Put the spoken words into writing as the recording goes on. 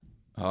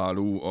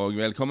Hallo og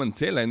velkommen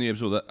til en ny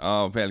episode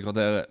av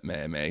PL-kvarteret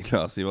med meg,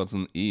 Lars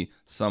Sivertsen, i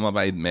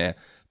samarbeid med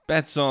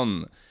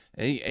Betsson.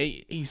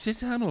 Jeg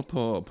sitter her nå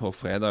på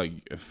fredag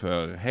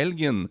før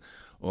helgen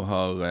og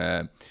har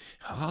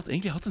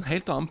egentlig hatt en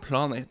helt annen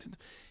plan.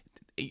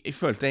 Jeg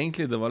følte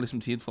egentlig det var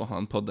liksom tid for å ha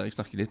en podd der jeg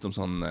snakker litt om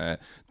sånn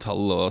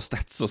tall og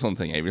stats og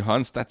sånne ting. Jeg vil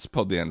ha en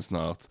statspodd igjen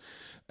snart.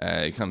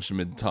 Kanskje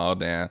vi tar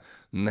det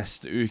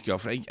neste uke,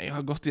 for jeg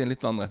har gått i en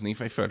litt annen retning,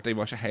 for jeg følte jeg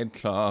var ikke helt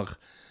klar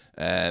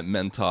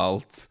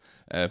mentalt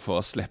for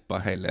å slippe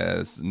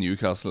hele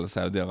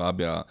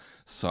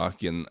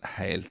Newcastle-Saudi-Arabia-saken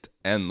helt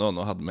ennå.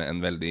 Nå hadde vi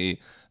en veldig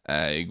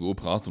god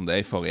prat om det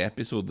i forrige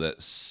episode,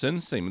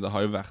 synes jeg, men det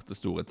har jo vært det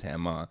store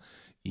temaet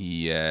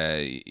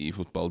i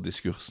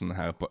fotballdiskursen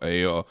her på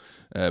øya,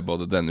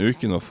 både denne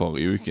uken og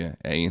forrige uke,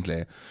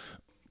 egentlig.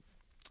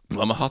 Nå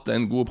har vi hatt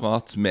en god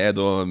prat med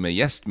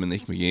gjest, med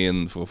Nick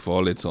McGean, for å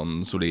få litt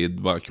sånn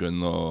solid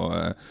bakgrunn og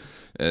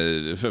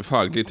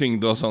faglig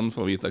tyngde og sånn,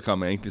 for å vite hva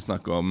vi egentlig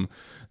snakker om.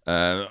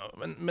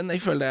 Men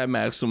jeg føler det er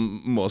mer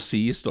som må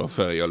sies da,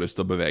 før jeg har lyst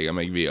til å bevege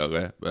meg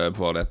videre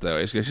på dette. Og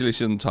jeg skal ikke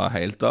liksom ta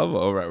helt av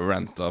og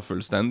rante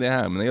fullstendig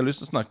her, men jeg har lyst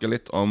til å snakke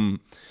litt om,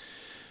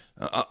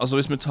 altså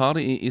hvis vi tar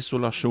det i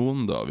isolasjon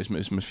da, hvis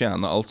vi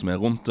fjerner alt som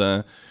er rundt det,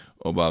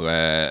 og bare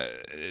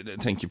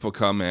tenker på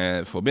hva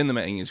vi forbinder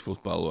med engelsk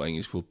fotball og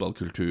engelsk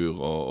fotballkultur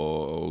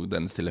og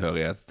dens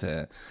tilhørighet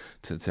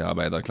til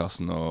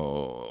arbeiderklassen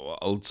og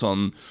alt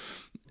sånn,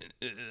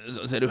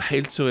 så er det jo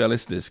helt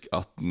surrealistisk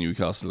at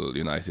Newcastle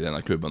United, en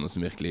av klubbene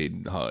som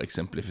virkelig har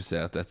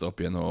eksemplifisert dette opp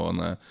igjen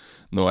årene,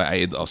 nå er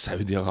eid av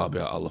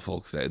Saudi-Arabia, alle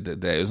folk.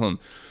 Det er jo sånn,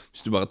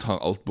 hvis du bare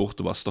tar alt bort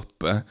og bare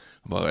stopper,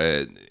 hva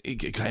er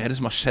det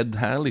som har skjedd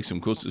her, liksom?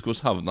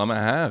 Hvordan havner vi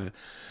her?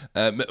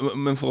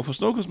 Men for å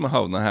forstå hvordan vi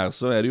havner her,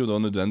 så er det jo da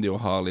nødvendig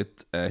å ha litt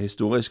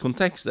historisk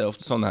kontekst. Det er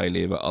ofte sånn her i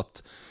livet at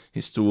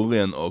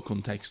historien og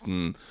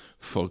konteksten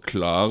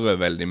forklarer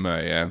veldig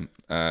mye,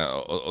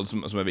 og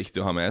som er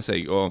viktig å ha med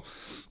seg. Og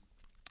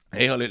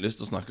jeg har litt lyst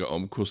til å snakke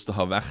om hvordan det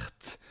har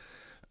vært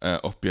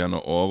opp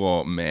gjennom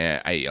året med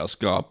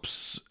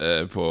eierskaps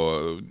på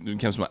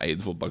hvem som har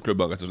eid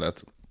fotballklubber, rett og slett.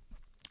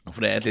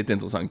 For det er et litt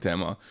interessant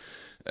tema.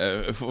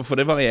 For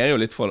det varierer jo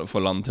litt fra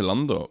land til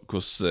land da,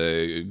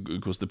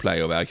 hvordan det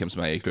pleier å være, hvem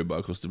som eier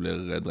klubber, hvordan det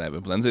blir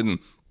drevet på den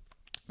siden.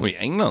 Og i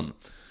England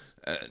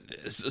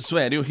så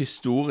er det jo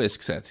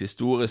historisk sett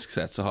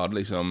så har det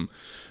liksom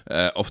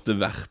ofte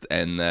vært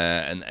en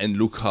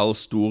lokal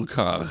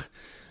storkar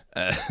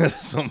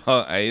som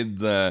har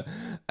eid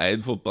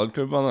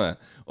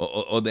fotballklubbene,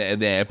 og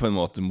det er på en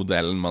måte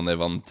modellen man er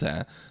vant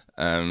til.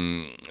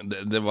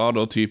 Det var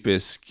da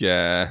typisk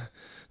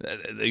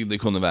det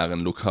kunne være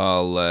en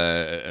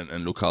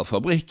lokal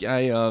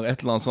fabrikkeier,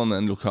 et eller annet sånt,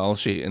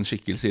 en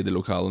skikkelse i det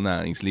lokale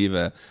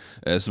næringslivet,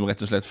 som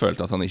rett og slett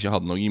følte at han ikke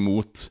hadde noe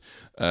imot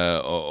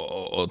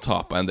å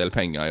tape en del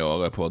penger i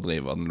året på å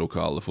drive den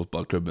lokale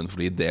fotballklubben,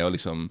 fordi det å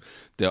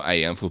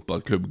eie en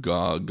fotballklubb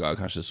ga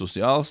kanskje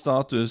sosial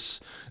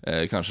status,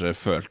 kanskje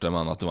følte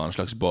man at det var en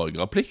slags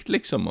borgerplikt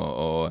liksom,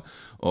 og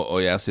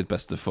gjøre sitt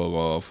beste for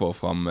å få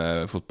fram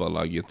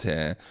fotballaget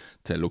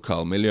til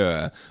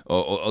lokalmiljøet,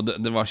 og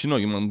det var ikke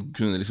noe man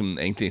kunne liksom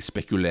egentlig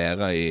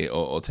spekulere i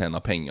og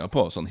tjene penger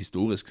på, sånn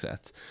historisk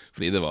sett,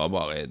 fordi det var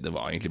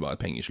egentlig bare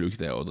et pengesluk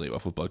det å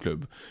drive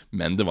fotballklubb,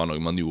 men det var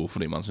noe man gjorde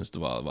fordi man syntes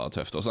det var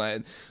tøft. Og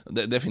så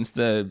det finnes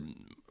det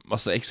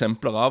masse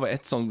eksempler av.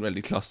 Et sånn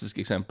veldig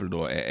klassisk eksempel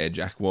da er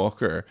Jack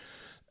Walker,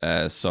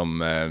 som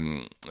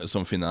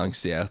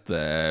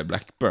finansierte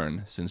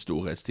Blackburn sin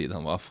storhetstid.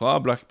 Han var fra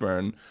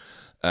Blackburn.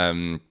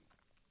 Han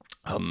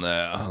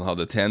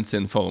hadde tjent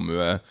sin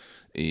formue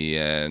i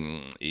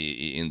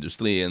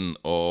industrien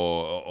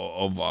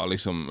og var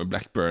liksom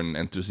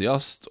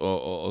Blackburn-entusiast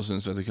og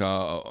syntes, vet du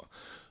hva,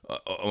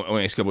 om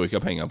jeg skal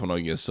bruke penger på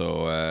noe,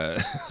 så er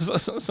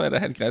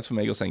det helt greit for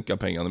meg å senke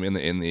pengene mine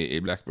inn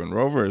i Blackburn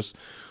Rovers,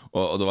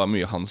 og det var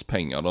mye hans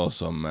penger da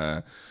som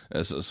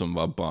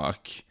var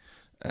bak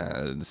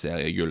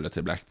seriegullet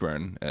til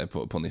Blackburn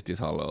på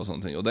 90-tallet og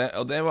sånne ting,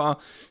 og det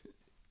var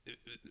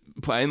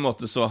på en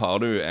måte så har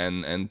du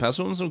en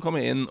person som kommer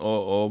inn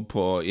og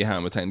på i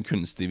hermetegn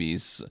kunstig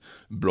vis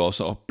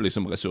blåser opp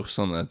liksom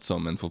ressursene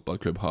som en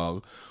fotballklubb har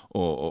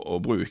å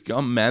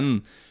bruke,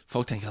 men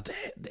folk tenker at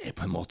det er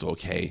på en måte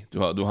ok.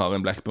 Du har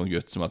en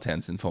Blackburn-gutt som har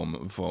tjent sin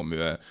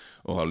formue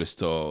og har lyst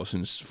til å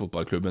synes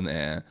fotballklubben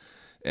er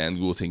en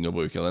god ting å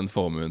bruke den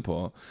formuen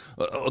på,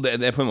 og det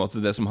er på en måte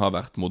det som har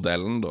vært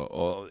modellen da,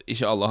 og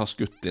ikke alle har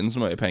skutt inn så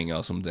mye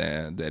penger som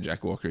det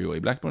Jack Walker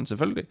gjorde i Blackburn,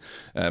 selvfølgelig.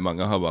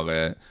 Mange har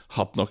bare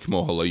hatt nok med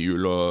å holde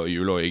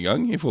jula i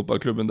gang i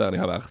fotballklubben der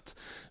de har vært,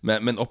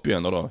 men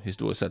oppigjennom da,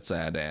 historisk sett så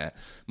er det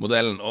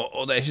modellen,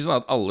 og det er ikke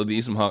sånn at alle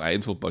de som har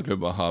eid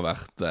fotballklubber har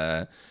vært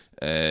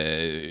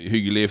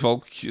hyggelige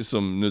folk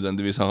som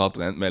nødvendigvis har hatt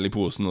rent mel i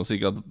posen og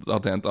sikkert har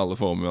tjent alle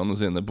formuene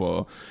sine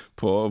på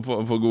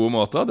gode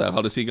måter. Der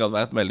har det sikkert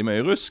vært veldig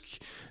mye rusk,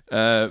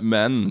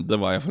 men det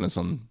var i hvert fall en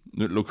sånn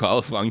lokal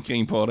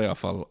forankring på det i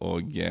hvert fall,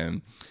 og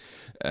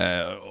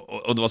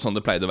det var sånn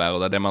det pleide å være,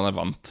 og det er det man er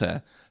vant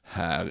til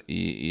her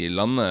i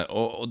landet,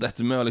 og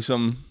dette med å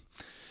liksom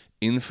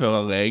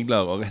innføre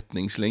regler og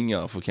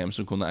retningslinjer for hvem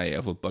som kunne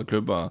eie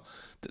fotballklubber,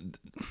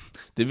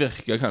 det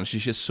virker kanskje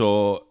ikke så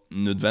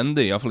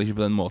nødvendig, i hvert fall ikke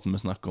på den måten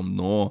vi snakker om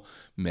nå,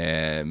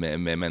 med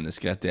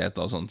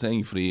menneskerettigheter og sånne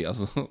ting, fordi,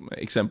 altså,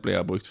 eksempler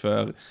jeg har brukt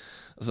før,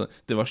 altså,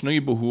 det var ikke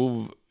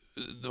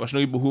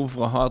noe behov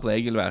for å ha et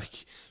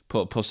regelverk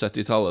på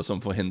 70-tallet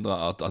som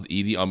forhindret at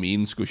Idi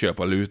Amin skulle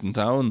kjøpe Luton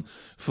Town,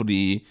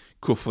 fordi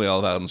hvorfor i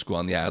all verden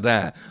skulle han gjøre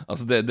det?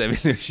 Altså, det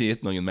ville jo ikke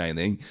gitt noen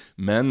mening,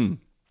 men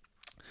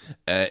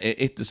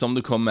ettersom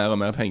det kom mer og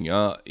mer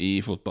penger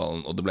i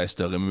fotballen, og det ble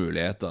større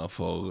muligheter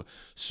for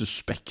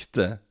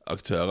suspekte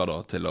aktører da,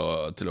 til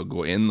å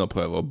gå inn og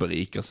prøve å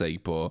berike seg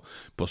på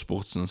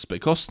sportsens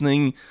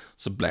bekostning,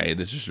 så ble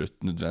det til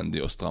slutt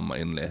nødvendig å stramme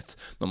inn litt.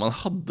 Når man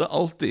hadde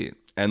alltid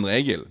en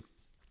regel,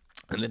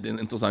 en litt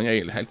interessant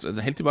regel, helt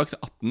tilbake til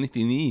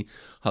 1899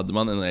 hadde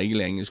man en regel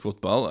i engelsk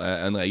fotball,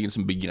 en regel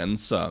som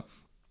begrenset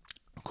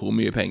hvor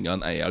mye penger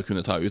en eier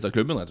kunne ta ut av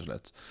klubben, rett og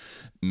slett.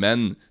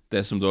 Men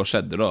det som da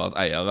skjedde da, at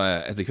eiere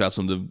etter hvert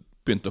som det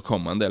begynte å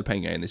komme en del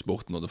penger inn i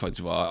sporten, og det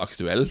faktisk var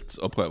aktuelt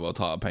å prøve å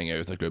ta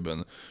penger ut av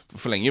klubben.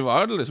 For lenge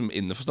var det liksom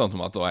innforstått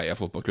om at å eie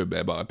fotballklubb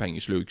bare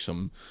pengesluk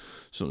som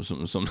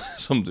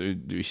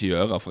du ikke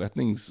gjør av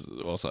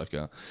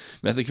forretningsårsaker.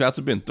 Men etter hvert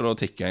så begynte det å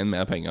tikke inn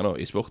mer penger da,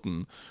 i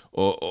sporten,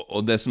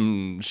 og det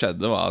som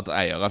skjedde var at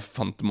eiere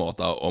fant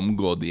måter å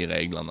omgå de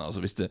reglene.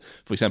 Altså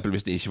for eksempel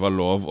hvis det ikke var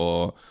lov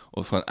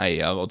for en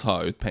eier å ta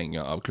ut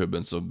penger av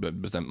klubben, så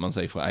bestemte man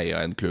seg for å eie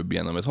en klubb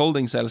gjennom et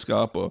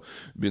holdingselskap, og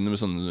begynne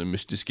med sånne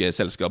mystiske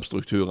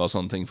selskapsstrukturer og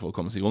sånne ting for å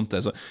komme seg rundt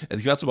det. Så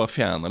etter hvert så bare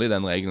fjerner de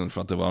den regelen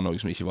for at det var noe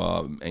som ikke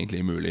var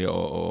egentlig mulig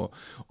å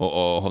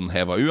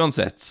håndheve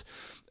uansett.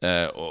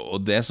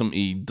 Og det som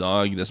i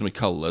dag, det som jeg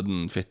kaller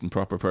den fit and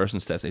proper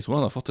persons test, jeg tror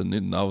han har fått et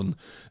nytt navn,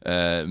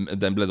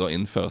 den ble da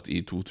innført i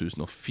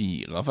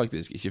 2004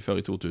 faktisk, ikke før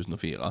i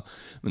 2004,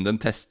 men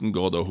den testen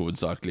går da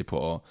hovedsakelig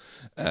på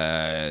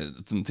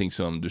ting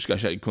som, du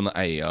skal ikke kunne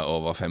eie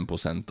over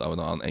 5% av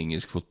en annen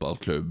engelsk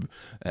fotballklubb,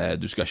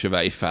 du skal ikke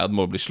være i ferd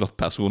med å bli slått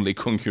personlig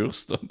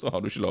konkurs, da har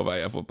du ikke lov å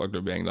eie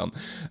fotballklubb i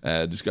England,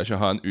 du skal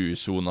ikke ha en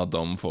usonet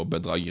dom for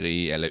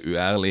bedrageri eller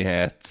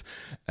uærlighet,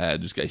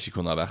 du skal ikke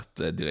kunne ha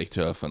vært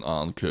direktør for en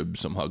annen klubb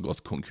som har gått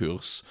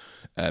konkurs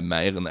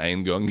mer enn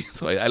en gang,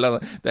 tror jeg.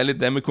 Eller det er litt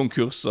det med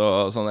konkurs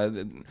og sånn,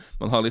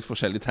 man har litt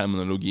forskjellig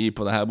terminologi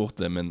på det her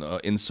borte, men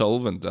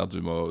insolvent er at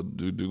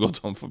du går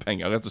tom for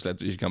penger rett og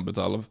slett, du ikke kan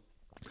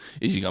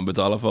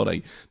betale for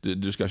deg.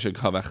 Du skal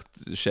ikke ha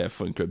vært sjef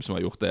for en klubb som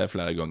har gjort det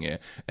flere ganger,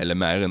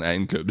 eller mer enn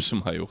en klubb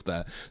som har gjort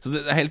det. Så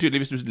det er helt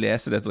tydelig, hvis du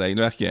leser dette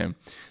regelverket,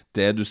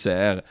 det du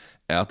ser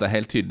er at det er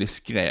helt tydelig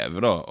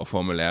skrevet da, og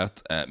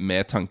formulert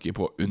med tanke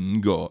på å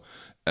unngå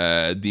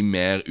de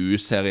mer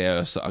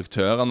useriøse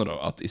aktørene da,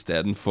 at i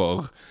stedet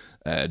for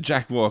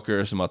Jack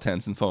Walker som har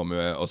tjent sin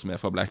formue og som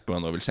fra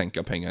Blackburn og vil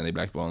skjenke pengene i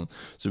Blackburn,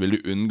 så vil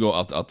du unngå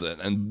at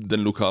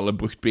den lokale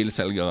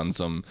bruktbilselgeren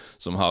som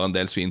har en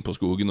del svin på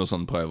skogen og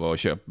sånn prøver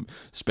å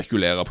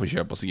spekulere på å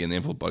kjøpe seg inn i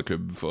en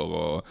fotballklubb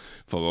for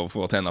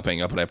å tjene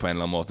penger på det på en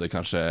eller annen måte.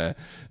 Kanskje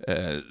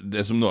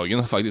det som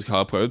noen faktisk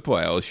har prøvd på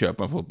er å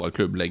kjøpe en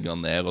fotballklubb, legge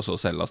den ned og så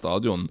selge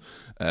stadion.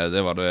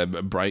 Det var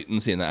det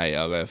Brighton sine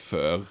eiere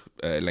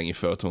lenge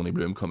før Tony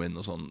Bloom kom inn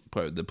og sånn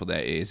prøvde på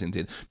det i sin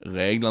tid.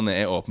 Reglene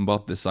er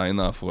åpenbart designet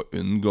for å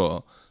unngå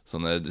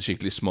sånne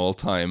skikkelig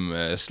small-time,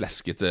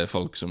 sleskete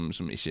folk som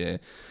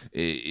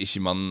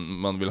ikke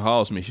man vil ha,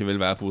 og som ikke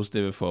vil være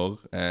positive for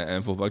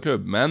en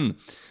fotballklubb. Men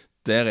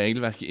det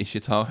regelverket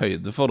ikke tar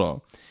høyde for da,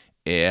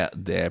 er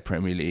det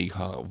Premier League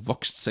har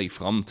vokst seg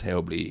fram til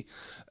å bli.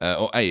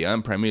 Å eie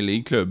en Premier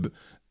League-klubb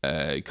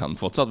kan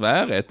fortsatt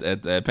være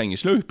et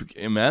pengesluk,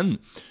 men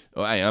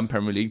å eie en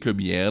Premier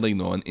League-klubb gir deg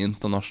nå en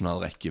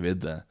internasjonal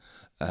rekkevidde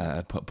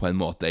på en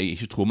måte jeg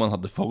ikke tror man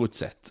hadde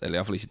forutsett, eller i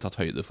hvert fall ikke tatt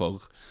høyde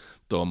for,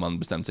 da man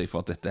bestemte seg for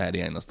at dette er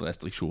de eneste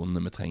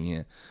restriksjonene vi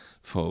trenger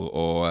for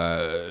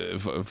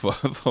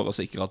å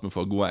sikre at vi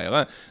får gode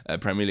eiere.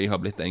 Premier League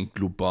har blitt en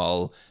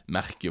global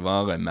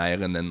merkevare,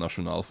 mer enn en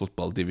nasjonal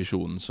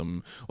fotballdivisjon,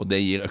 og det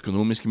gir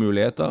økonomiske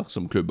muligheter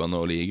som klubbene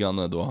og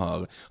ligaene da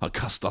har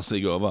kastet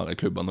seg over.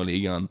 Klubbene og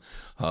ligaene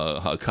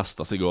har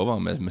kastet seg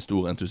over med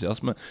stor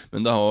entusiasme,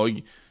 men det har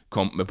også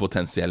kom med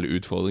potensielle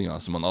utfordringer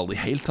som man aldri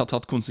helt har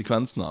tatt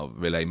konsekvensen av,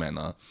 vil jeg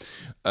mene.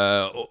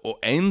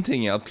 Og en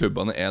ting er at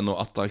klubbene er nå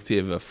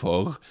attraktive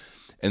for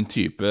en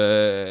type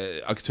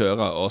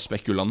aktører og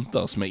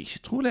spekulanter som jeg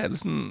ikke tror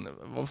ledelsen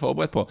var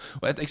forberedt på.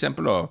 Og et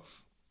eksempel da,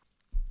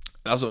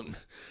 altså,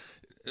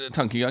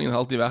 tankegangen har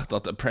alltid vært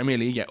at Premier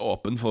League er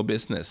åpen for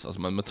business,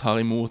 altså man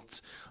tar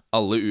imot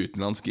alle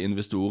utenlandske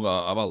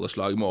investorer av alle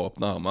slag med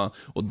åpne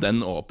armer, og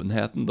den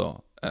åpenheten da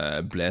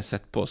ble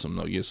sett på som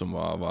noe som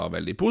var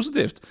veldig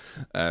positivt.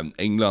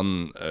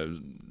 England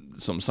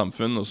som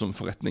samfunn og som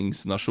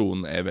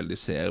forretningsnasjon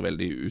ser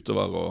veldig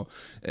utover og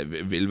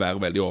vil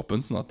være veldig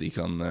åpen, sånn at de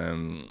kan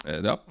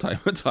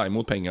ta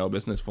imot penger og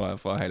business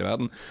fra hele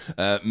verden.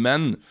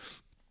 Men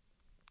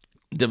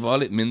det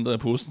var litt mindre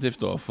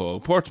positivt da for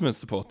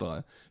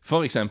Portsmouth-supportere.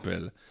 For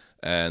eksempel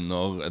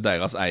når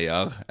deres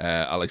eier,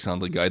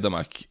 Alexander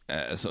Gaidamak,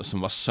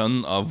 som var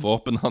sønn av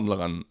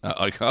våpenhandleren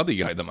Arkadi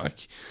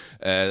Gaidamak,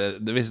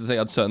 det viste seg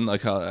at sønnen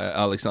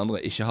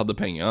Alexander ikke hadde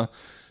penger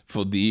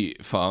fordi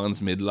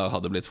farens midler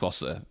hadde blitt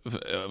frosset.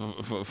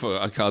 For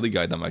Arkadi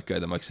Gaidamak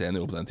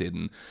senior på den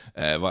tiden,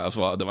 det var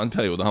en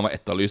periode han var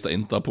etterlyst av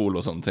Interpol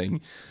og sånne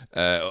ting,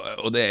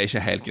 og det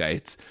ikke helt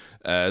greit.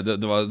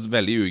 Det var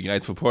veldig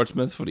ugreit for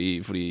Portsmouth,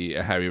 fordi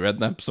Harry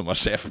Redknapp, som var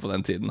sjef på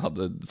den tiden,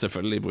 hadde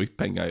selvfølgelig brukt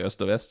penger i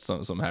øst og vest,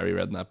 som Harry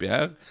Redknapp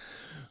gjør.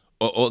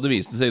 Og det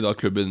viste seg da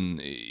at klubben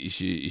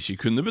ikke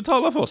kunne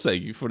betale for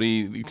seg,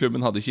 fordi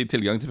klubben hadde ikke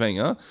tilgang til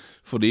penger,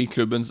 fordi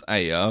klubbens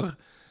eier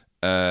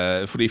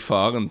fordi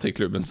faren til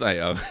klubbens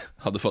eier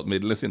hadde fått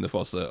midlene sine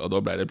frosset, og da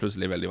ble det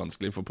plutselig veldig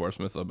vanskelig for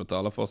Portsmouth å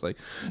betale for seg.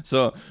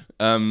 Så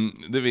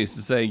det viste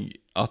seg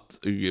at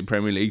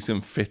Premier League som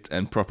fit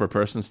and proper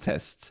persons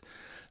test,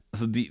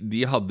 altså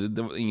det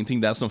var ingenting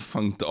der som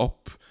fangte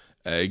opp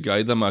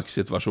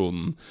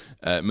Gaidamak-situasjonen,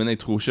 men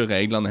jeg tror ikke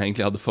reglene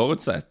egentlig hadde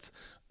forutsett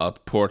at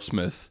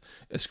Portsmouth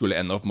skulle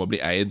ende opp med å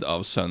bli eid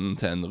av sønnen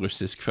til en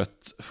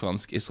russisk-født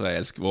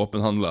fransk-israelsk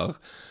våpenhandler,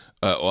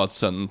 og at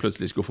sønnen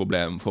plutselig skulle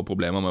få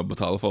problemer med å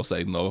betale for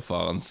seg når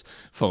farens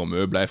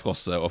formue ble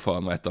frosset og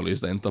faren var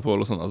etterlyst av Interpol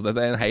og sånn. Altså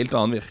dette en helt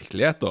annen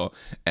virkelighet da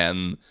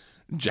enn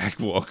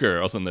Jack Walker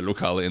og sånne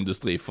lokale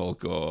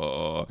industrifolk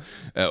og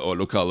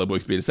lokale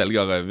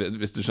bruktbilselgere,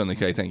 hvis du skjønner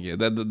hva jeg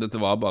tenker. Dette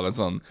var bare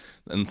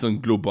en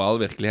sånn global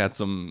virkelighet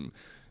som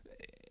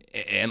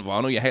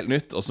var noe helt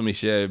nytt, og som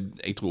ikke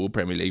jeg tror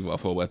Premier League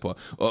var forberedt på.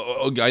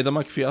 Og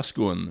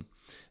Gaidamak-fiaskoen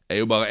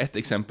jo bare ett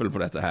eksempel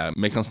på dette her.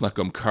 Vi kan snakke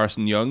om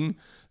Carson Young,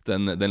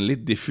 den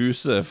litt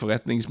diffuse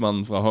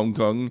forretningsmannen fra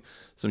Hongkong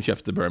som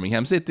kjøpte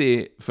Birmingham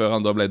City, før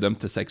han da ble dømt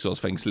til 6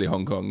 års fengsel i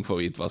Hongkong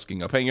for hvitvasking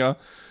av penger.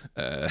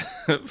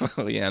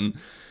 For igjen,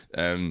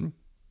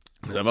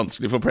 det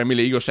vanskelig for Premier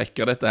League å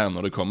sjekke dette her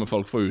når det kommer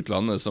folk fra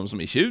utlandet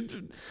som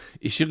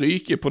ikke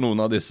ryker på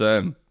noen av disse.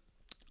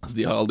 Altså,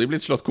 de har aldri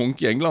blitt slått konk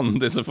i England,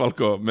 disse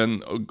folka,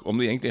 men om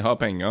de egentlig har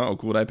penger,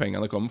 og hvor de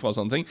pengene kommer fra og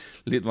sånne ting,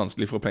 litt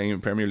vanskelig for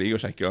Premier League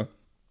å sjekke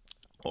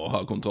og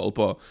ha kontroll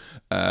på.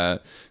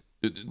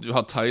 Du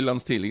har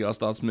Thailands tidligere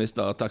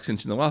statsminister Thaksin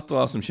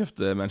Shinawatra, som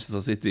kjøpte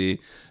Manchester City,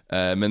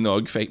 men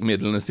også fikk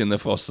midlene sine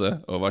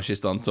frosset og var ikke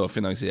i stand til å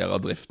finansiere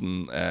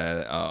driften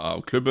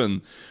av klubben.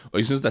 Og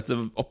jeg synes dette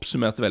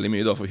oppsummerte veldig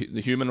mye da, for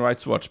Human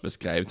Rights Watch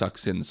beskrev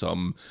Thaksin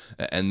som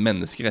en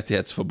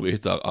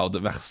menneskerettighetsforbryter av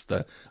det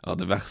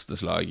verste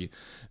slag.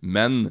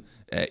 Men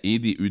i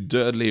de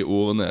udødelige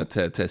ordene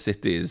til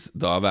Citys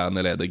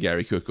daværende leder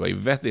Gary Cook, og jeg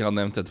vet jeg har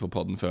nevnt dette på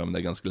podden før, men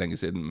det ganske lenge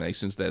siden, men jeg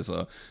synes det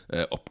så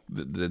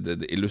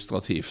det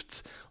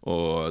illustrativt,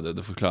 og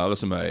det forklarer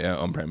så mye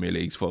om Premier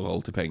Leagues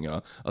forhold til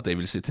penger, at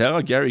jeg vil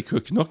sitere Gary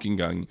Cook nok en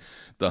gang,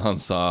 da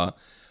han sa: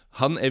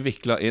 han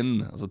viklet inn,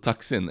 altså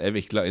Thaksin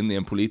viklet inn i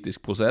en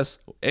politisk prosess,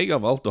 og jeg har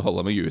valgt å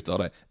holde meg ute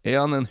av det.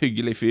 Han en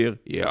hyggelig fyr?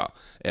 Ja.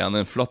 Han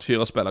en flott fyr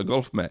å spille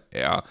golf med?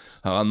 Ja.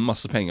 Har han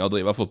masse penger å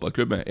drive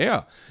fotballklubb med? Ja.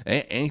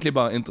 Jeg egentlig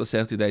bare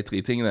interessert i de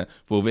 3 tingene.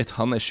 Hvorvidt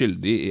han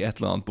skyldig i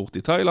et eller annet bort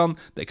i Thailand,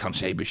 det kan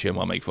ikke jeg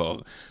bekymre meg for,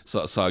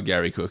 sa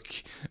Gary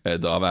Cook,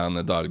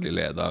 daværende daglig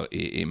leder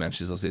i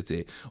Manchester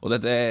City. Og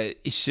dette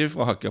ikke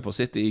for å hakke på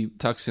City,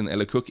 Thaksin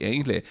eller Cook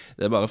egentlig,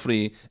 det bare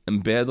fordi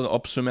en bedre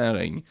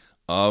oppsummering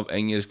av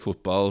engelsk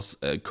fotballs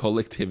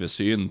kollektive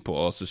syn på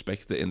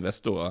suspekte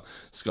investorer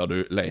skal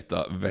du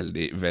lete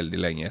veldig, veldig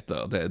lenge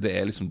etter. Det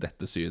liksom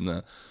dette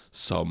synet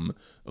som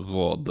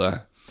råder.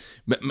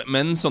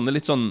 Men sånne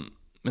litt sånn,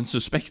 men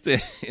suspekte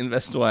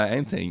investorer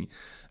en ting.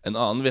 En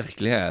annen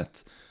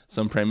virkelighet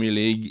som Premier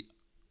League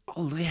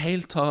aldri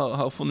helt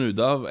har funnet ut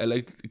av,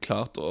 eller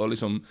klart å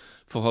liksom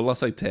forholde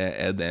seg til,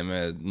 det vi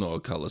nå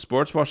kaller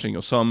sportswashing.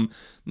 Og som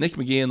Nick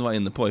McGeehan var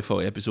inne på i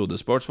forrige episode,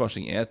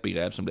 sportswashing et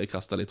begrep som blir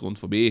kastet litt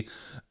rundt forbi,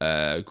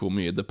 hvor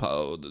mye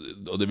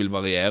og det vil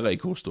variere i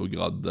hvor stor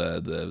grad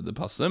det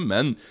passer,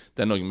 men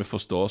det noe vi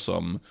forstår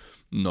som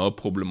når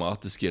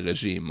problematiske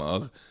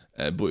regimer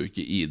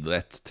bruker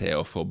idrett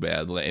til å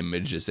forbedre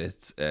imaget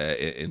sitt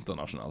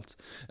internasjonalt.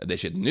 Det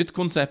ikke et nytt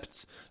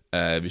konsept.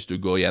 Hvis du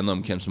går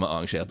gjennom hvem som har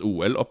arrangert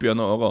OL opp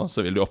gjennom året,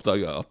 så vil du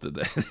oppdage at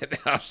det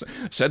har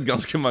skjedd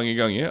ganske mange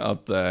ganger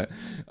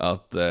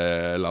at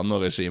land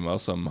og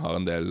regimer som har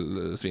en del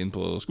svin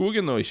på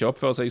skogen og ikke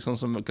oppfører seg sånn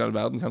som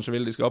verden kanskje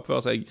vil de skal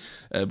oppføre seg,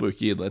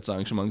 bruker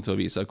idrettsarrangement til å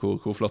vise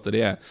hvor flotte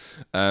de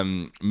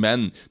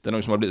men det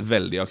noe som har blitt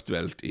veldig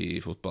aktuelt i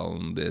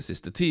fotballen det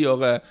siste 10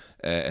 året,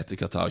 etter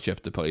Qatar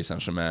kjøpte Paris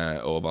Saint-Germain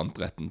og vant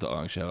retten til å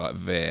arrangere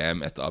VM,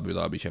 etter Abu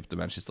Dhabi kjøpte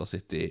Manchester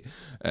City,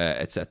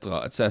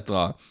 etc.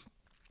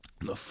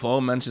 For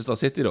Manchester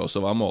City da,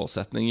 så var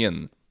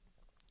målsetningen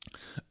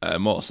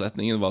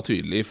var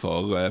tydelig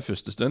for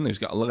første stund. Jeg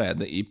husker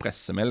allerede i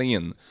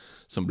pressemeldingen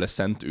som ble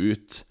sendt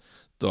ut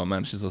da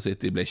Manchester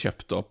City ble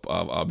kjøpt opp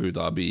av Abu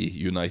Dhabi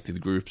United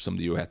Group, som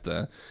de jo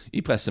heter.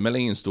 I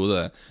pressemeldingen stod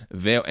det: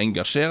 ved å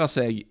engasjere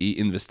seg i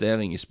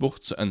investering i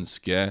sport, så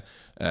ønsker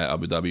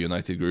Abu Dhabi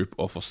United Group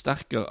å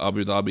forsterke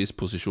Abu Dhabis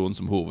posisjon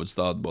som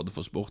hovedstad både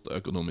for sport og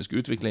økonomisk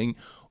utvikling,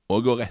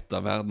 og å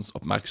rette verdens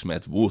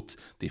oppmerksomhet mot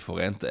de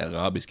forente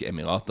arabiske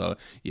emirater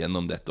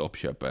gjennom dette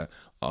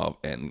oppkjøpet av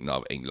en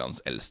av Englands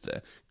eldste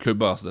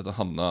klubber. Så dette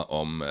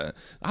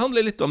det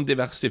handler litt om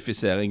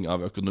diversifisering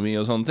av økonomi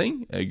og sånne ting.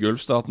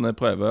 Gulfstatene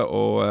prøver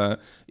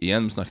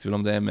igjen, vi snakket vel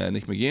om det med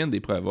Nick McGeehan,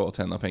 de prøver å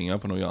tjene penger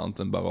på noe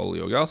annet enn bare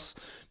olje og gass,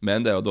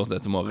 men det jo da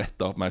dette med å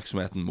rette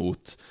oppmerksomheten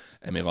mot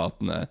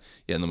Emiratene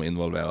gjennom å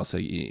involvere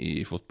seg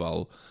i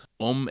fotball.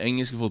 Om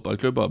engelske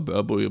fotballklubber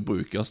bør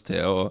brukes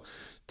til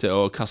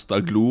å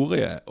kaste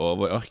glorie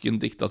over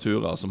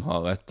ørkendiktaturer som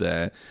har et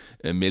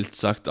mildt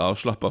sagt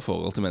avslappet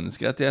forhold til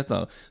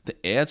menneskerettigheter. Det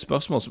et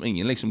spørsmål som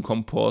ingen liksom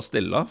kom på å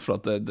stille, for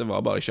at det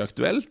var bare ikke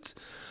aktuelt.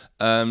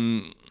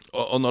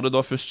 Og når det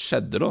da først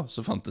skjedde,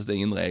 så fantes det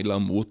ingen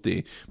regler mot de.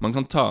 Man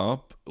kan ta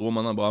opp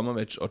Roman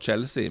Abramovich og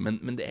Chelsea,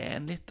 men det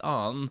en litt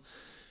annen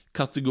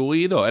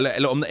kategori da,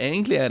 eller om det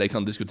egentlig det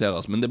kan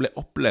diskuteres, men det ble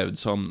opplevd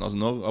som, altså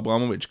når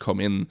Abramovich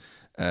kom inn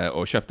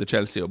og kjøpte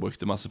Chelsea og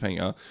brukte masse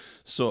penger,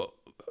 så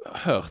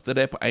hørte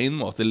det på en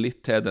måte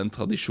litt til den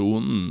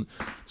tradisjonen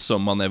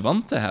som man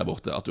vant til her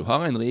borte, at du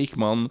har en rik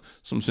mann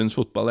som synes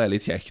fotball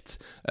litt kjekt,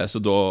 så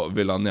da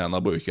vil han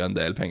gjerne bruke en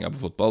del penger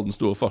på fotball. Den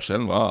store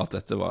forskjellen var at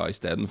dette var i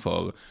stedet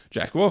for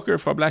Jack Walker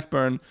fra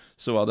Blackburn,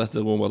 så var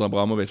dette Roman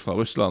Abramovich fra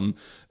Russland,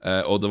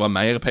 og det var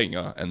mer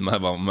penger enn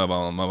man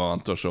var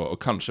vant til å se, og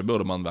kanskje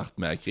burde man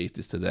vært mer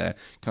kritisk til det,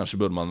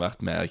 kanskje burde man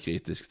vært mer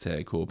kritisk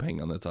til hvor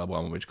pengene til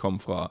Abramovich kom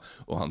fra,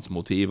 og hans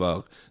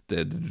motiver.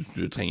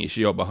 Du trenger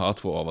ikke jobbe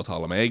hardt for å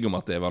overtale meg om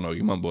at det var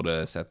noe man burde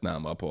sett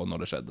nærmere på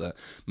når det skjedde,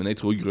 men jeg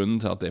tror grunnen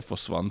til at det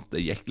forsvant,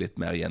 det gikk litt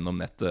mer gjennom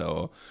nettet,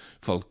 og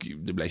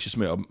det ble ikke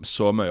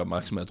så mye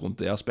oppmerksomhet rundt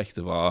det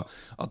aspektet, var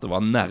at det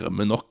var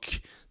nærme nok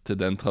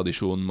til den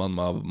tradisjonen man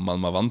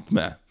var vant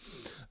med,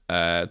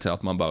 til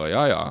at man bare,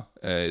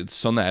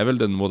 sånn vel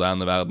den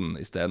moderne verden.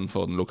 I stedet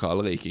for den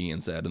lokale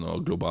rikingen, så det nå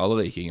globale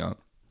rikinger.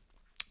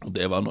 Og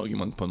det var noe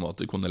man på en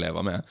måte kunne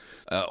leve med.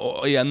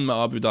 Og igjen med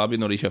Abu Dhabi,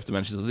 når de kjøpte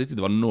Manchester City,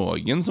 det var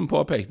noen som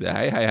påpekte,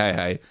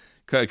 hei,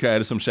 hva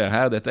det som skjer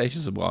her? Dette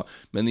ikke så bra.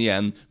 Men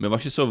igjen, vi var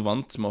ikke så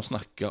vant med å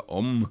snakke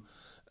om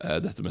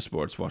dette med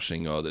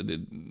sportswashing, og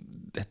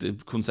dette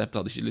konseptet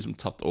hadde ikke liksom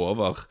tatt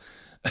over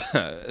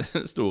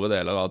store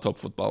deler av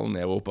toppfotballen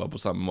i Europa på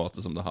samme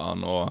måte som det har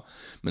nå.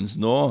 Mens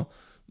nå,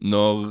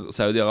 når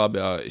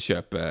Saudi-Arabia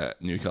kjøper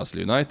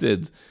Newcastle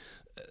United,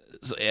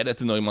 så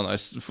dette noe man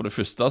for det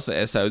første så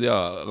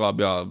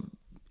Saudi-Arabia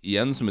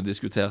igjen, som vi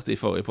diskuterte i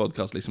forrige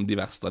podcast, liksom de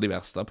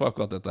verste på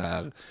akkurat dette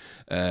her.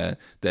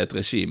 Det et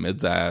regime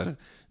der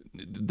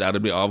det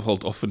blir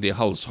avholdt offentlige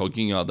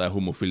halshogginger, der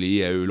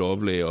homofili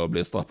ulovlig og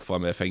blir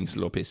straffet med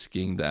fengsel og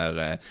pisking,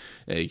 der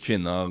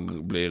kvinner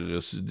blir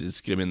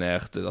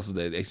diskriminert. Altså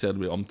jeg ser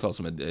det blir omtalt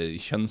som et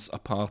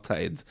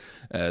kjønnsapartheid,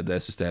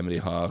 det systemet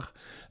de har.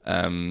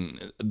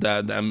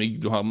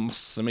 Du har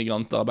masse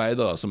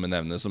migrantarbeidere som vi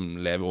nevner, som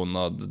lever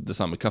under det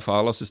samme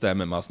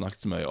kafala-systemet vi har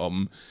snakket så mye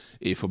om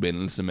i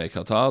forbindelse med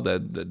Qatar.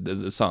 Det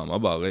samme,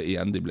 bare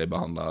igjen de blir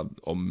behandlet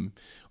om,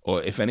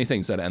 og if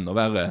anything så det enda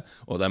verre,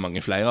 og det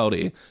mange flere av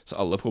de, så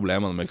alle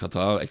problemene med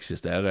Qatar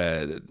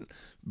eksisterer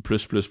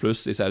pluss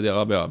i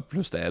Saudi-Arabia,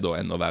 pluss det da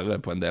enda verre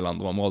på en del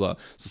andre områder.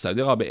 Så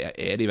Saudi-Arabia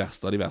de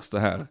verste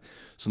her.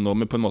 Så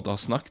når vi på en måte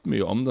har snakket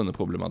mye om denne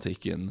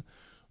problematikken,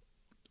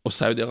 og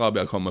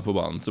Saudi-Arabia kommer på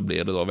banen, så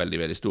blir det da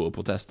veldig, veldig store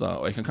protester.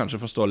 Og jeg kan kanskje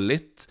forstå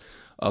litt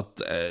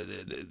at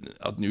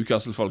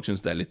Newcastle-folk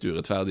synes det litt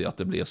urettferdig at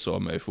det blir så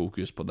mye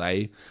fokus på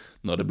deg,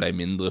 når det ble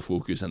mindre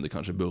fokus enn det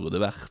kanskje burde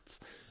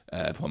vært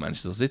på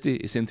Manchester City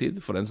i sin tid,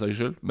 for den saks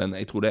skyld. Men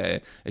jeg tror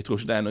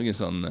ikke det noen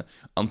sånn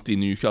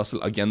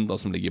anti-Newcastle-agenda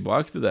som ligger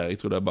bak det der.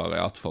 Jeg tror det bare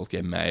at folk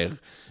mer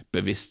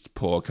bevisst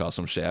på hva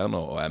som skjer nå,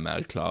 og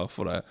mer klar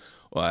for det,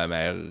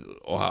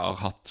 og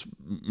har hatt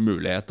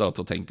muligheter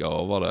til å tenke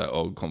over det,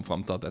 og komme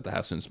frem til at dette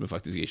her synes vi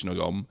faktisk ikke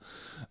noe om.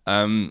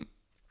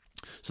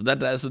 Så det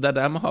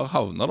der vi har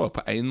havnet da,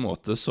 på en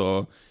måte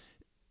så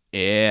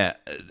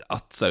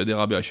at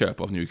Saudi-Arabia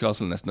kjøper opp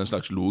Newcastle nesten en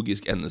slags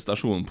logisk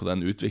endestasjon på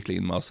den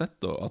utviklingen vi har sett,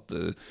 og at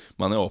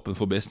man åpen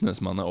for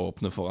business, man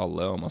åpne for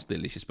alle, og man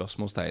stiller ikke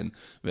spørsmålstegn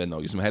ved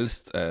noe som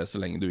helst.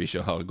 Så lenge du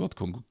ikke har gått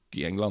konkok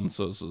i England,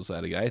 så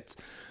det greit.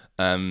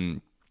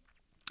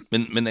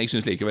 Men jeg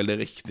synes likevel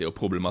det riktig å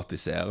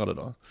problematisere det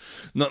da.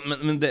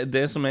 Men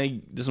det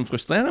som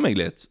frustrerer meg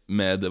litt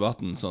med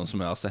debatten, sånn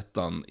som jeg har sett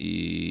den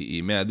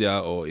i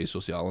media og i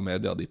sosiale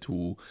medier de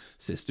 2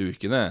 siste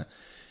ukene,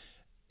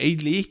 jeg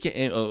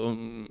liker, og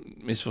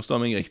misforstår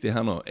meg riktig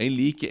her nå, jeg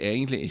liker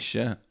egentlig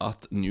ikke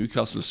at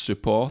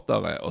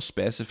Newcastle-supportere, og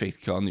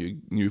spesifikt hva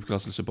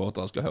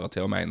Newcastle-supportere skal høre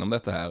til å mene om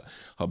dette her,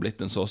 har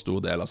blitt en så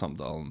stor del av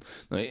samtalen.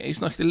 Jeg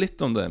snakket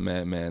litt om det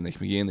med Nick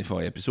McGeehan i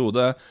forrige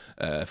episode,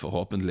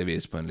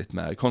 forhåpentligvis på en litt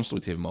mer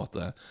konstruktiv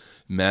måte,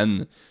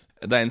 men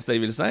det eneste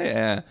jeg vil si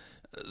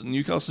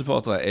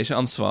Newcastle-supportere ikke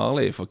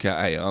ansvarlige for hva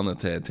eierne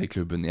til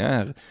klubben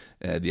gjør.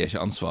 De ikke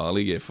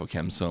ansvarlige for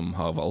hvem som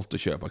har valgt å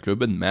kjøpe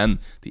klubben, men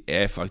de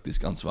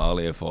faktisk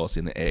ansvarlige for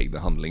sine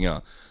egne handlinger.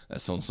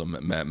 sånn som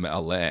vi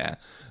alle er.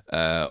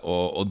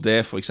 Og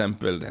det for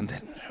eksempel, det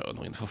er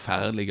noen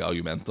forferdelige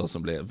argumenter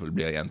som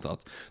blir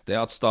gjentatt. Det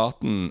at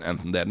staten,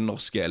 enten det er den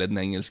norske eller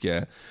den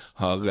engelske,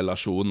 har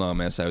relasjoner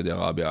med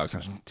Saudi-Arabia,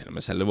 kanskje til og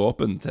med selger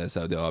våpen til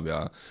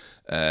Saudi-Arabia.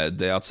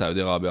 Det at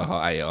Saudi-Arabia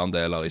har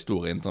eierandeler i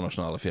store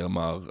internasjonale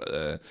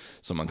firmaer,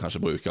 som man kanskje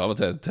bruker av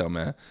og til og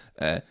med.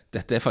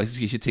 Dette er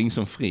faktisk ikke ting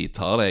som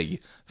fritar deg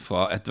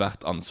fra et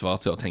hvert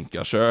ansvar til å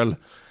tenke selv.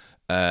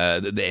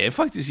 Det er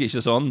faktisk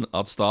ikke sånn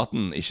at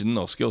staten, ikke den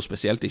norske og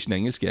spesielt ikke den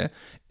engelske,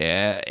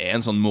 er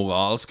en sånn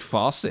moralsk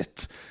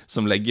fasit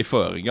som legger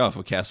føringer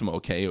for hva som er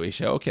ok og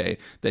ikke er ok.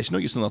 Det er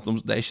ikke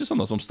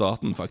sånn at om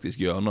staten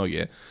faktisk gjør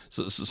noe,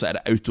 så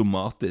er det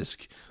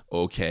automatisk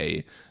ok.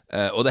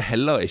 Og det er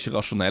heller ikke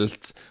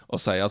rasjonelt å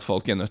si at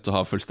folk er nødt til å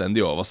ha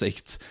fullstendig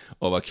oversikt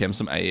over hvem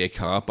som eier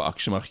hva på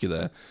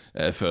aksjemarkedet,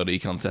 før de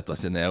kan sette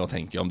seg ned og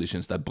tenke om de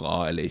synes det er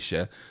bra eller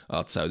ikke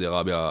at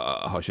Saudi-Arabia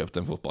har kjøpt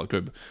en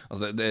fotballklubb.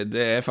 Altså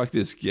det er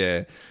faktisk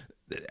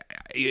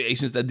jeg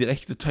synes det er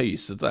direkte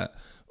tøysete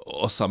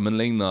å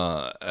sammenligne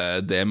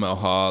det med å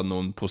ha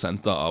noen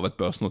prosenter av et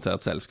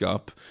børsnotert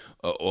selskap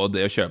og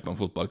det å kjøpe en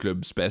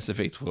fotballklubb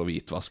spesifikt for å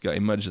hvitvaske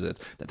imaget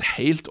ditt. Det er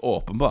helt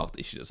åpenbart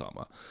ikke det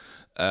samme.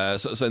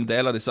 Så en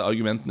del av disse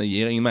argumentene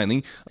gir ingen mening.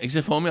 Jeg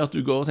ser for meg at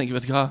du går og tenker,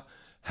 vet du hva,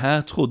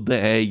 her trodde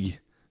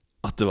jeg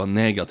at det var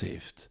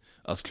negativt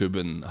at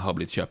klubben har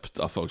blitt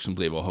kjøpt av folk som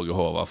driver og hogger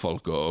hodet av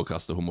folk og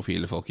kaster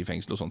homofile folk i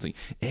fengsel og sånne ting.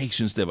 Jeg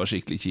synes det var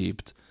skikkelig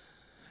kjipt.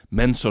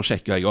 Men så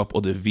sjekket jeg opp,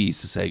 og det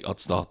viser seg at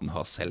staten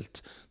har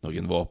selgt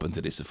noen våpen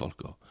til disse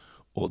folka.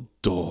 Og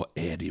da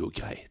er det jo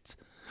greit.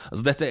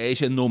 Altså, dette er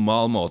ikke en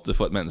normal måte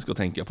for et menneske å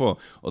tenke på.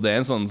 Og det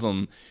er en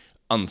sånn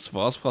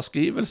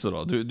ansvarsfraskrivelse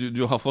da.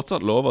 Du har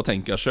fortsatt lov å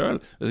tenke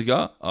selv. Vet du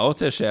hva? Av og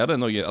til skjer det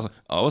noe,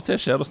 av og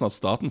til skjer det sånn at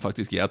staten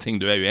faktisk gjør ting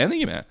du er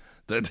uenig med.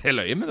 Det er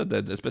løye med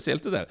det er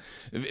spesielt det der.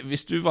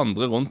 Hvis du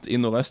vandrer rundt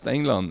i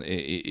Nordøst-England,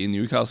 i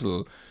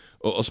Newcastle,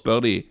 og spør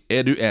de,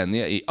 er du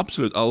enig i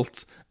absolutt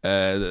alt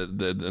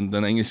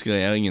den engelske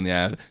regjeringen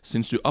gjør?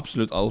 Synes du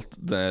absolutt alt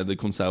det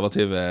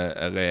konservative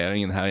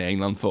regjeringen her i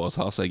England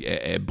foretar seg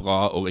er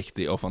bra og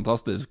riktig og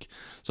fantastisk?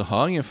 Så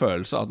har jeg en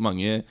følelse at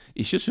mange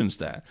ikke synes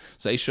det.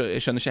 Så jeg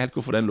skjønner ikke helt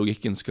hvorfor den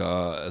logikken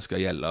skal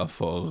gjelde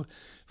for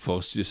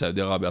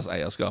Saudi-Arabias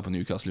eierskap av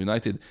Newcastle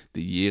United.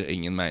 Det gir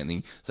ingen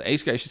mening. Så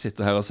jeg skal ikke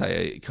sitte her og si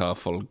hva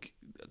folk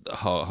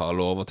har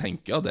lov å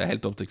tenke. Det er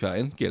helt opp til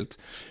hver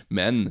enkelt.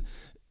 Men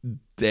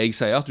det jeg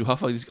sier at du har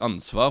faktisk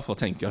ansvar for å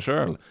tenke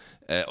selv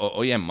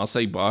og gjemme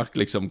seg bak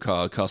liksom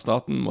hva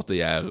staten måtte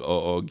gjøre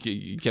og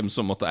hvem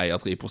som måtte eie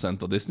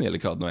 3% av Disney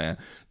eller hva det nå er.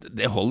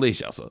 Det holder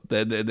ikke, altså.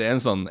 Det er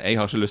en sånn, jeg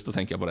har ikke lyst til å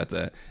tenke på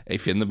dette.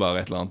 Jeg finner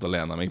bare et eller annet å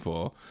lene meg på.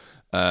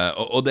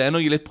 Og det er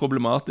noe litt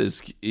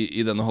problematisk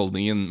i denne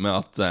holdningen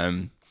med at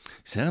jeg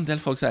ser en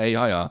del folk sier,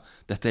 ja,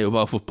 dette er jo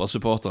bare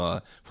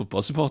fotballsupportere.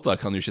 Fotballsupportere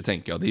kan jo ikke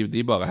tenke,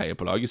 de bare heier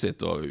på laget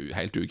sitt og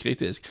helt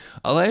ukritisk.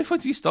 Alle er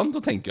faktisk i stand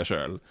til å tenke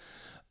selv.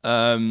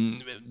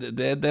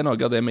 Det er noe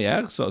av det vi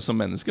gjør som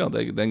mennesker. Det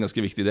er en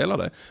ganske viktig del av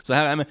det. Så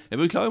her er vi, jeg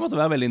beklager meg til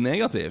å være veldig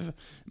negativ,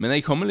 men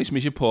jeg kommer liksom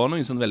ikke på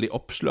noen sånn veldig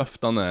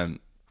oppsløftende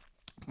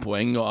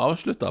poeng å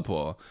avslutte på.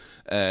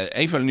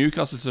 Jeg føler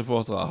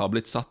Newcastle-supportere har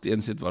blitt satt i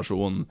en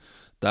situasjon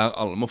der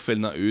alle må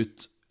finne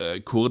ut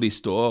hvor de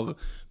står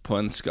på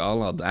en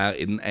skala der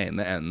i den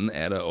ene enden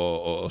er det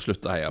å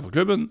slutte å heie på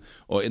klubben,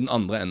 og i den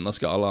andre enden av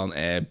skalaen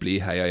er bli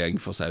heia gjeng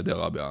for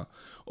Saudi-Arabia.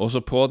 Og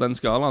så på den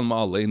skalaen må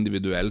alle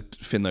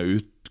individuelt finne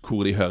ut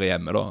hvor de hører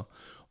hjemme da.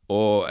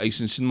 Og jeg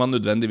synes ikke man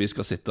nødvendigvis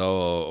skal sitte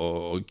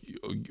og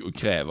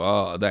kreve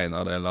det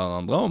ene eller det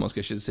andre, og man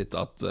skal ikke sitte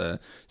at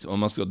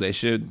det er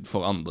ikke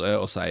for andre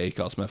å si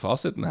hva som er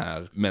fasiten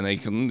her. Men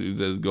jeg kan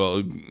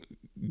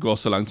gå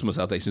så langt som å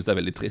si at jeg synes det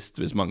er veldig trist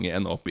hvis mange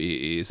ender opp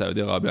i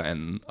Saudi-Arabia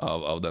enden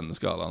av denne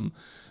skalaen.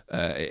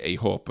 Jeg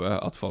håper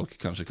at folk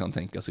kanskje kan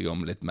tenke seg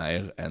om litt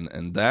mer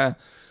enn det.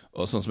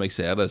 Og sånn som jeg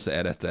ser det, så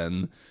er dette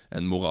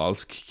en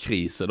moralsk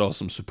krise da,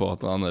 som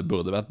supporterne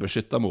burde vært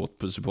beskyttet mot.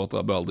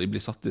 Supportere bør aldri bli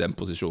satt i den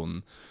posisjonen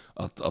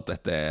at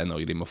dette er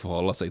noe de må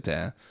forholde seg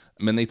til.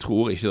 Men jeg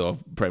tror ikke da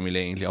Premier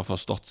League egentlig har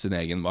forstått sin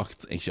egen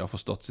makt, ikke har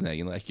forstått sin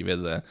egen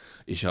rekkevidde,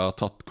 ikke har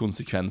tatt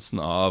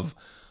konsekvensen av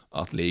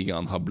at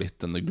ligaen har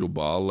blitt denne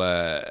globale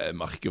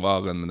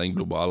markevaren med den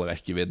globale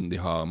rekkevidden de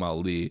har med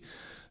alle de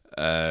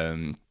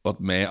og at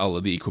med alle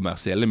de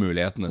kommersielle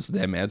mulighetene som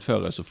det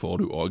medfører, så får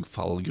du også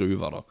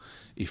fallgruver da,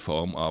 i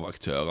form av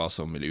aktører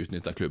som vil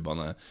utnytte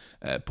klubbene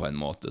på en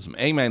måte som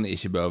jeg mener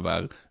ikke bør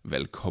være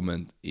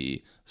velkommen i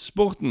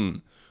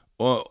sporten.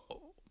 Og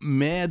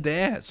med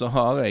det så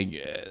har jeg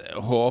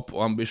håp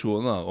og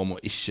ambisjoner om å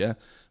ikke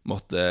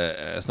måtte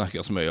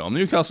snakke så mye om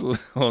Newcastle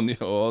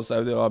og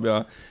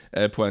Saudi-Arabia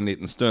på en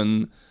liten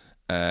stund.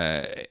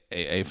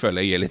 Jeg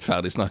føler jeg er litt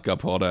ferdig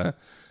snakket på det.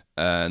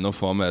 Nå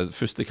får vi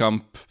første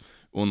kamp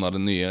under det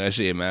nye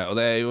regimet. Og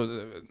det jo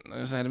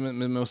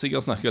vi må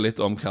sikkert snakke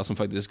litt om hva som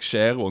faktisk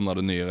skjer under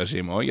det nye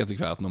regimet også, etter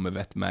hvert når vi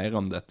vet mer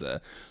om dette.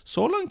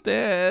 Så langt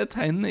er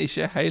tegnene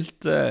ikke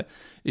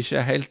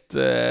helt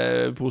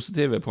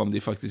positive på om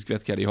de faktisk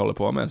vet hva de holder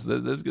på med. Så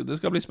det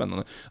skal bli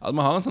spennende. At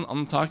vi har en sånn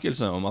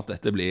antakelse om at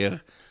dette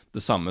blir det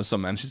samme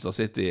som Manchester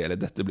City, eller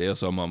dette blir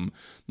som om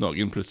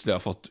noen plutselig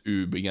har fått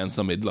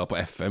ubegrenset midler på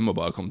FM og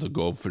bare kommer til å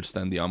gå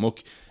fullstendig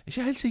amok. Jeg er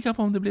ikke helt sikker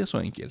på om det blir så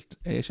enkelt.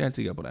 Jeg er ikke helt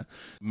sikker på det.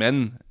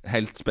 Men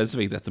helt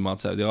spesifikt dette med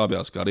at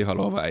Saudi-Arabia, skal de ha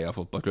lov å eie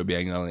fotballklubb i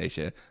England eller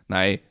ikke?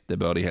 Nei,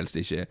 det bør de helst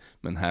ikke.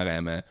 Men her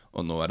er vi,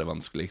 og nå er det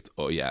vanskelig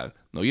å gjøre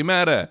noe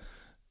med det.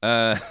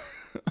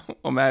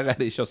 Og mer er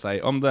det ikke å si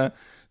om det.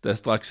 Det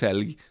er straks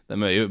helg. Det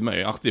er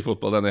mye artig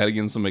fotball denne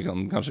helgen, så vi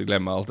kan kanskje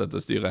glemme alt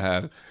dette styret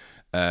her.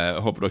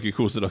 Håper dere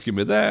koser dere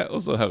med det,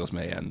 og så høres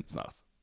vi igjen snart.